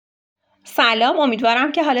سلام،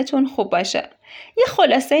 امیدوارم که حالتون خوب باشه. یه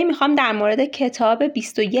خلاصه‌ای میخوام در مورد کتاب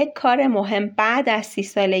 21 کار مهم بعد از 30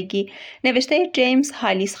 سالگی نوشته جیمز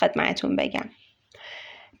هالیس خدمتتون بگم.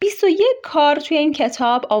 21 کار توی این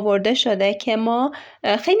کتاب آورده شده که ما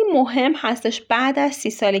خیلی مهم هستش بعد از 30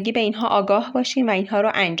 سالگی به اینها آگاه باشیم و اینها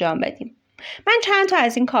رو انجام بدیم. من چند تا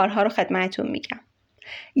از این کارها رو خدمتتون میگم.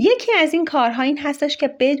 یکی از این کارها این هستش که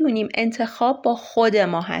بدونیم انتخاب با خود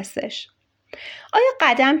ما هستش. آیا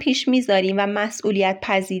قدم پیش میذاریم و مسئولیت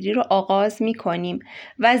پذیری رو آغاز میکنیم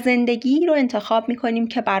و زندگی رو انتخاب میکنیم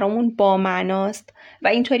که برامون با معناست و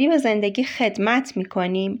اینطوری به زندگی خدمت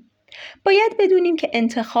میکنیم؟ باید بدونیم که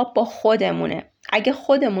انتخاب با خودمونه. اگه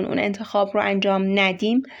خودمون اون انتخاب رو انجام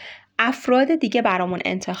ندیم، افراد دیگه برامون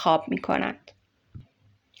انتخاب میکنند.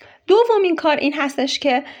 دومین کار این هستش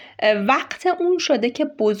که وقت اون شده که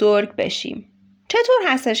بزرگ بشیم. چطور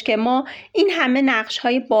هستش که ما این همه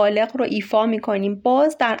نقش‌های بالغ رو ایفا می‌کنیم،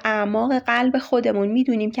 باز در اعماق قلب خودمون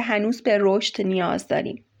می‌دونیم که هنوز به رشد نیاز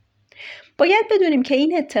داریم. باید بدونیم که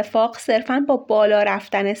این اتفاق صرفاً با بالا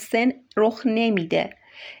رفتن سن رخ نمیده.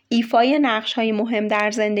 ایفای نقش‌های مهم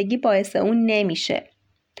در زندگی باعث اون نمیشه.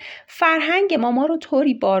 فرهنگ ما رو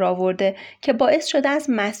طوری بار آورده که باعث شده از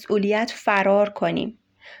مسئولیت فرار کنیم.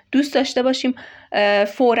 دوست داشته باشیم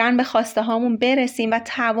فوراً به خواسته هامون برسیم و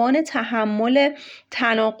توان تحمل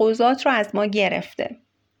تناقضات رو از ما گرفته.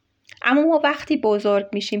 اما ما وقتی بزرگ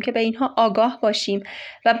میشیم که به اینها آگاه باشیم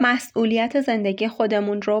و مسئولیت زندگی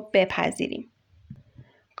خودمون رو بپذیریم.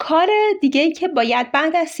 کار دیگه‌ای که باید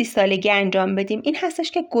بعد از 30 سالگی انجام بدیم این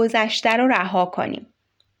هستش که گذشته رو رها کنیم.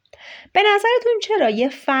 به نظرتون چرا یه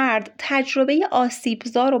فرد تجربه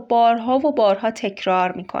آسیبزا رو بارها و بارها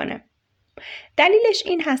تکرار میکنه؟ دلیلش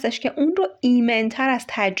این هستش که اون رو ایمن‌تر از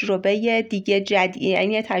تجربه دیگه جدید،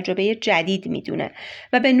 یعنی تجربه جدید میدونه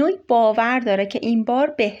و به نوعی باور داره که این بار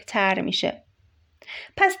بهتر میشه.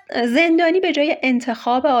 پس زندانی به جای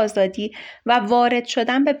انتخاب آزادی و وارد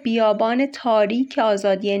شدن به بیابان تاریک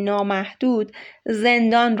آزادی نامحدود،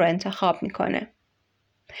 زندان رو انتخاب میکنه.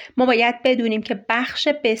 ما باید بدونیم که بخش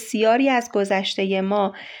بسیاری از گذشته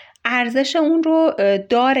ما ارزش اون رو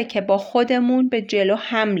داره که با خودمون به جلو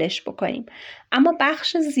حملش بکنیم، اما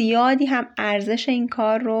بخش زیادی هم ارزش این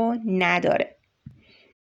کار رو نداره.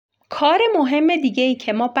 کار مهم دیگه‌ای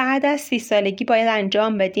که ما بعد از 30 سالگی باید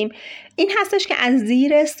انجام بدیم این هستش که از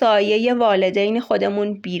زیر سایه والدین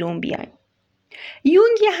خودمون بیرون بیایم.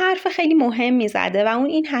 یونگ یه حرف خیلی مهمی زده و اون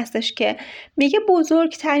این هستش که میگه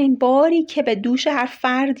بزرگترین باری که به دوش هر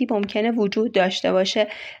فردی ممکنه وجود داشته باشه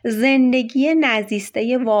زندگی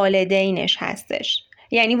نزیسته والدینش هستش.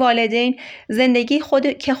 یعنی والدین زندگی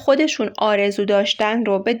که خودشون آرزو داشتن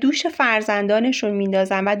رو به دوش فرزندانشون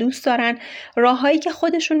میندازن و دوست دارن راههایی که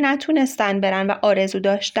خودشون نتونستن برن و آرزو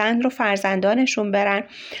داشتن رو فرزندانشون برن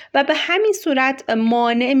و به همین صورت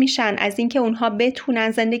مانع میشن از اینکه اونها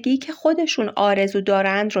بتونن زندگی که خودشون آرزو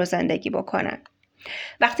دارند رو زندگی بکنن.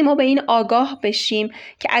 وقتی ما به این آگاه بشیم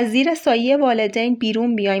که از زیر سایه والدین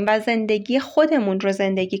بیرون بیایم و زندگی خودمون رو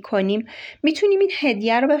زندگی کنیم، میتونیم این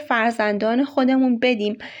هدیه رو به فرزندان خودمون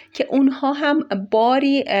بدیم که اونها هم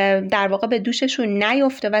باری در واقع به دوششون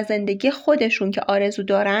نیفته و زندگی خودشون که آرزو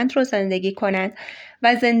دارند رو زندگی کنند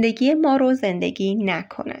و زندگی ما رو زندگی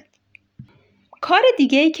نکنند. کار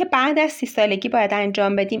دیگه‌ای که بعد از 30 سالگی باید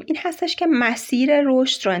انجام بدیم این هستش که مسیر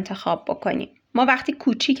رشد رو انتخاب بکنیم. ما وقتی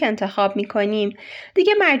کوچیک انتخاب میکنیم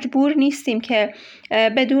دیگه مجبور نیستیم که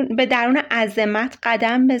به درون عظمت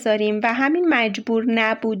قدم بذاریم و همین مجبور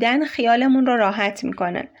نبودن خیالمون رو راحت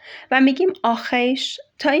میکنه و میگیم آخیش،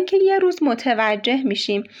 تا اینکه یه روز متوجه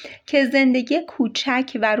میشیم که زندگی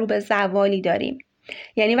کوچک و رو به زوالی داریم.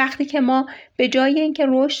 یعنی وقتی که ما به جای اینکه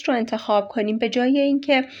رشد رو انتخاب کنیم، به جای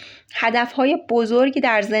اینکه هدفهای بزرگی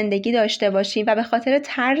در زندگی داشته باشیم و به خاطر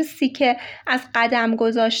ترسی که از قدم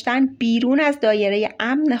گذاشتن بیرون از دایره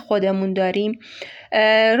امن خودمون داریم،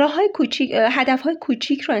 هدفهای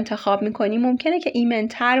کوچیک رو انتخاب میکنیم، ممکنه که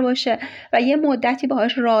ایمن‌تر باشه و یه مدتی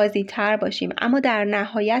باهاش راضی تر باشیم، اما در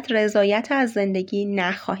نهایت رضایت از زندگی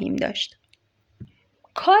نخواهیم داشت.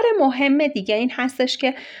 کار مهم دیگه این هستش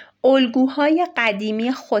که الگوهای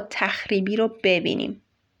قدیمی خودتخریبی رو ببینیم.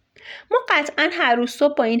 ما قطعاً هر روز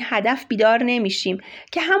صبح با این هدف بیدار نمیشیم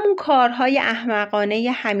که همون کارهای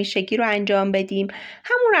احمقانه همیشگی رو انجام بدیم،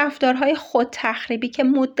 همون رفتارهای خودتخریبی که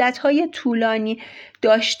مدتهای طولانی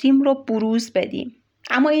داشتیم رو بروز بدیم.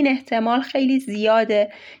 اما این احتمال خیلی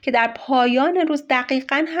زیاده که در پایان روز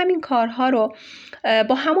دقیقاً همین کارها رو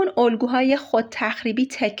با همون الگوهای خودتخریبی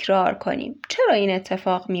تکرار کنیم. چرا این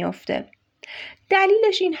اتفاق میفته؟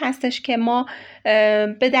 دلیلش این هستش که ما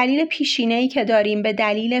به دلیل پیشینه‌ای که داریم، به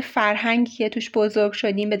دلیل فرهنگی که توش بزرگ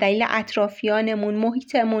شدیم، به دلیل اطرافیانمون،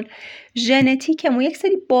 محیطمون، ژنتیکمون، یک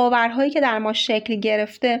سری باورهایی که در ما شکل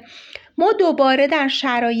گرفته، ما دوباره در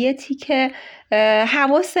شرایطی که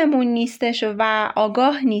حواسمون نیستش و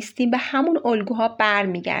آگاه نیستیم به همون الگوها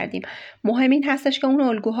برمیگردیم. مهم این هستش که اون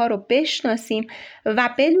الگوها رو بشناسیم و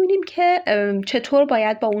بدونیم که چطور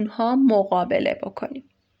باید با اونها مقابله بکنیم.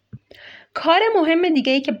 کار مهم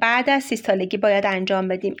دیگه‌ای که بعد از 30 سالگی باید انجام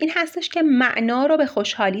بدیم این هستش که معنا رو به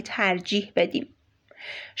خوشحالی ترجیح بدیم.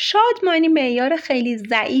 شادمانی معیار خیلی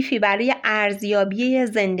ضعیفی برای ارزیابی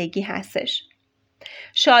زندگی هستش.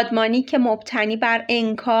 شادمانی که مبتنی بر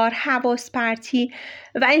انکار، حواس پرتی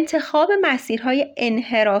و انتخاب مسیرهای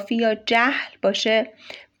انحرافی یا جهل باشه،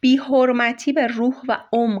 بی‌حرمتی به روح و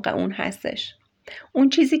عمق اون هستش. اون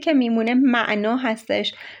چیزی که میمونه معنا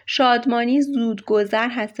هستش. شادمانی زودگذر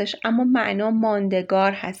هستش اما معنا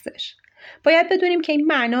ماندگار هستش. باید بدونیم که این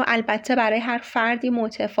معنا البته برای هر فردی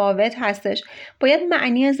متفاوت هستش. باید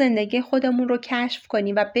معنی زندگی خودمون رو کشف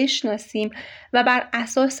کنیم و بشناسیم و بر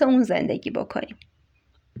اساس اون زندگی بکنیم.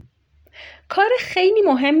 کار خیلی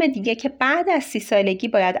مهم دیگه که بعد از 30 سالگی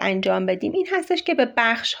باید انجام بدیم این هستش که به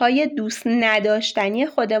بخش‌های دوست نداشتنی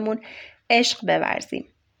خودمون عشق بورزیم.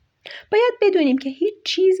 باید بدونیم که هیچ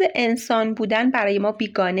چیز انسان بودن برای ما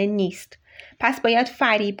بیگانه نیست. پس باید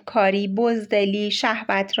فریبکاری، بزدلی،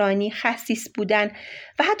 شهوترانی، خسیس بودن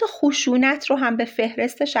و حتی خشونت رو هم به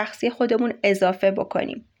فهرست شخصی خودمون اضافه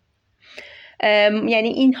بکنیم. یعنی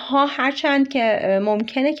اینها هرچند که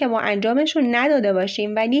ممکنه که ما انجامشون نداده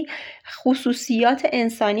باشیم ولی خصوصیات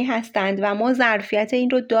انسانی هستند و ما ظرفیت این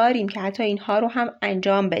رو داریم که حتی اینها رو هم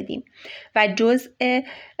انجام بدیم و جزء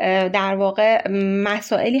در واقع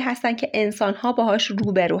مسائلی هستند که انسانها باهاش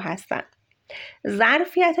روبرو هستند.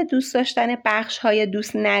 ظرفیت دوست داشتن بخش‌های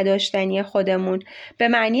دوست نداشتنی خودمون به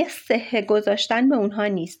معنی صحه گذاشتن به اونها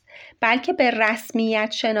نیست، بلکه به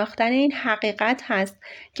رسمیت شناختن این حقیقت هست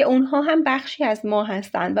که اونها هم بخشی از ما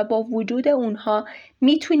هستند و با وجود اونها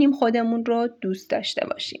میتونیم خودمون رو دوست داشته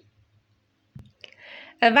باشیم.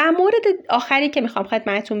 و مورد آخری که میخوام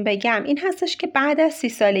خدمتتون بگم این هستش که بعد از 30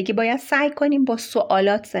 سالگی باید سعی کنیم با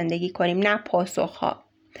سوالات زندگی کنیم، نه پاسخ‌ها.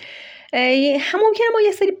 ممکنه ما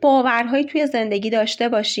یه سری باورهایی توی زندگی داشته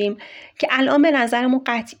باشیم که الان به نظرمون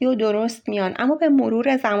قطعی و درست میان، اما به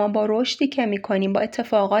مرور زمان با رشدی که میکنیم، با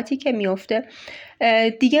اتفاقاتی که میفته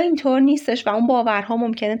دیگه اینطور نیستش و اون باورها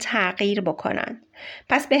ممکنه تغییر بکنن.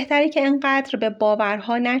 پس بهتره که اینقدر به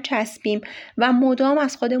باورها نچسبیم و مدام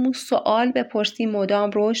از خودمون سوال بپرسیم،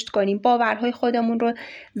 مدام رشد کنیم، باورهای خودمون رو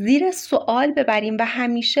زیر سوال ببریم و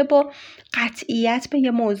همیشه با قطعیت به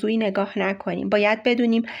یه موضوعی نگاه نکنیم. باید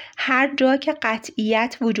بدونیم هر جا که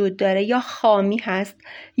قطعیت وجود داره یا خامی هست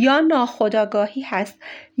یا ناخودآگاهی هست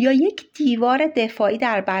یا یک دیوار دفاعی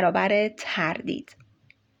در برابر تردید.